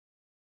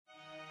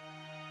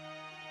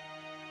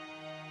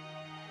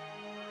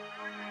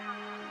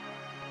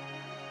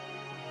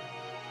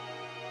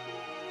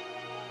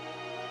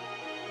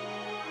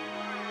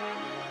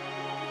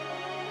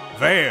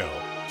Vail,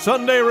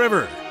 Sunday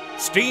River,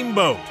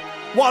 Steamboat,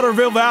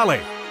 Waterville Valley,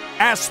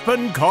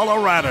 Aspen,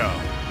 Colorado.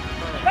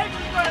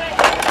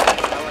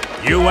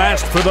 You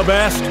asked for the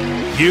best,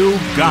 you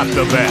got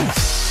the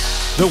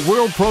best. The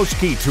World Pro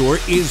Ski Tour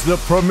is the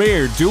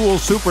premier dual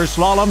super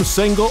slalom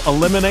single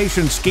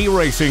elimination ski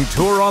racing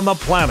tour on the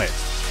planet.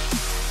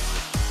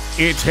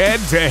 It's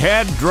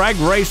head-to-head drag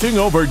racing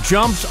over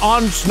jumps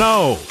on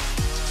snow,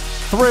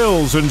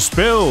 thrills and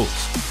spills,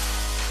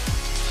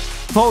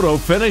 photo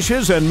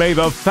finishes, and may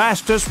the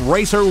fastest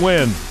racer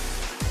win.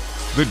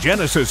 The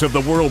genesis of the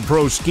World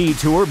Pro Ski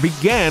Tour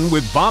began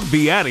with Bob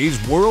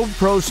Beatty's World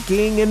Pro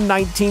Skiing in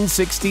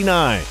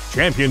 1969.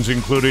 Champions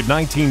included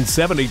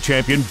 1970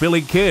 champion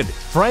Billy Kidd.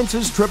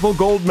 France's triple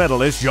gold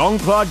medalist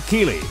Jean-Claude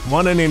Killy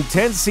won an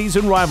intense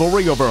season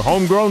rivalry over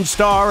homegrown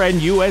star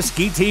and U.S.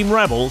 ski team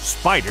rebel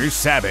Spider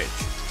Savage.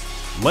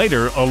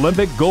 Later,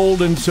 Olympic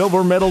gold and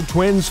silver medal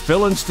twins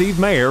Phil and Steve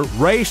Mayer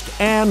raced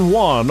and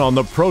won on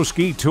the Pro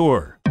Ski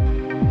Tour.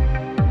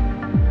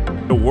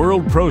 The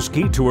World Pro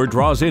Ski Tour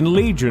draws in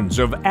legions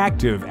of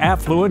active,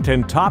 affluent,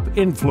 and top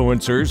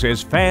influencers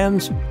as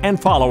fans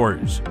and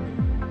followers.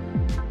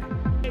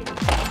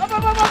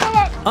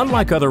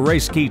 Unlike other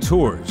race ski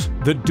tours,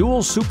 the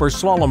dual super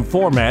slalom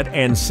format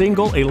and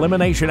single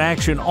elimination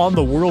action on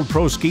the World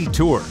Pro Ski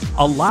Tour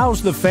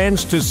allows the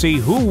fans to see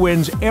who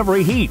wins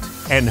every heat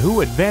and who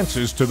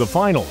advances to the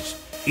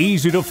finals.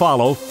 Easy to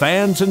follow,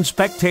 fans and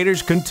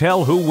spectators can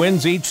tell who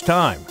wins each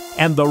time.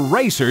 And the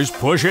racers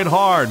push it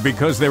hard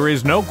because there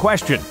is no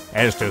question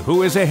as to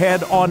who is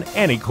ahead on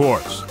any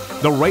course.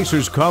 The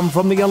racers come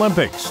from the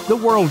Olympics, the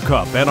World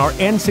Cup, and are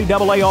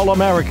NCAA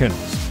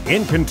All-Americans.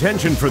 In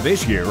contention for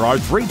this year are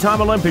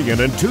three-time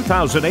Olympian and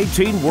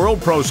 2018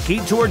 World Pro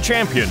Ski Tour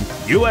champion,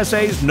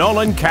 USA's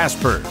Nolan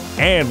Casper,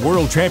 and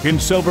world champion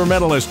silver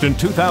medalist and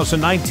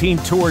 2019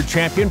 Tour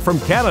champion from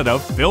Canada,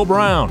 Phil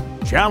Brown.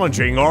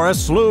 Challenging are a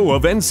slew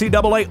of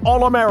NCAA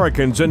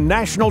All-Americans and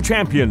national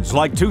champions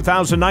like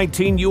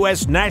 2019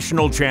 U.S.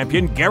 national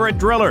champion Garrett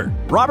Driller,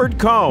 Robert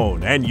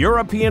Cohn, and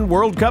European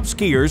World Cup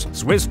skiers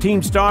Swiss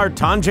team star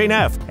Tanjay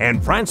Neff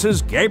and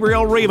France's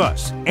Gabriel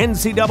Rivas,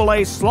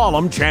 NCAA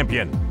slalom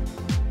champion.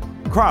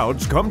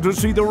 Crowds come to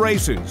see the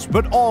races,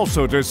 but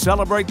also to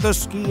celebrate the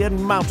ski and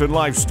mountain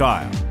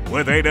lifestyle.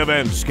 With 8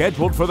 events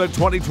scheduled for the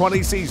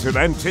 2020 season,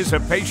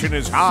 anticipation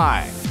is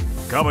high.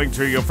 Coming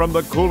to you from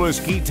the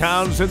coolest ski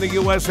towns in the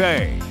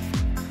USA.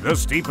 The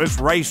steepest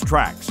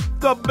racetracks,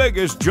 the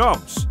biggest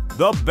jumps,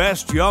 the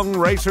best young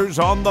racers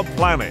on the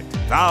planet.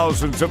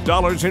 Thousands of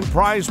dollars in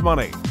prize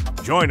money.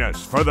 Join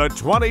us for the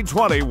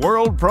 2020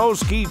 World Pro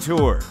Ski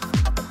Tour.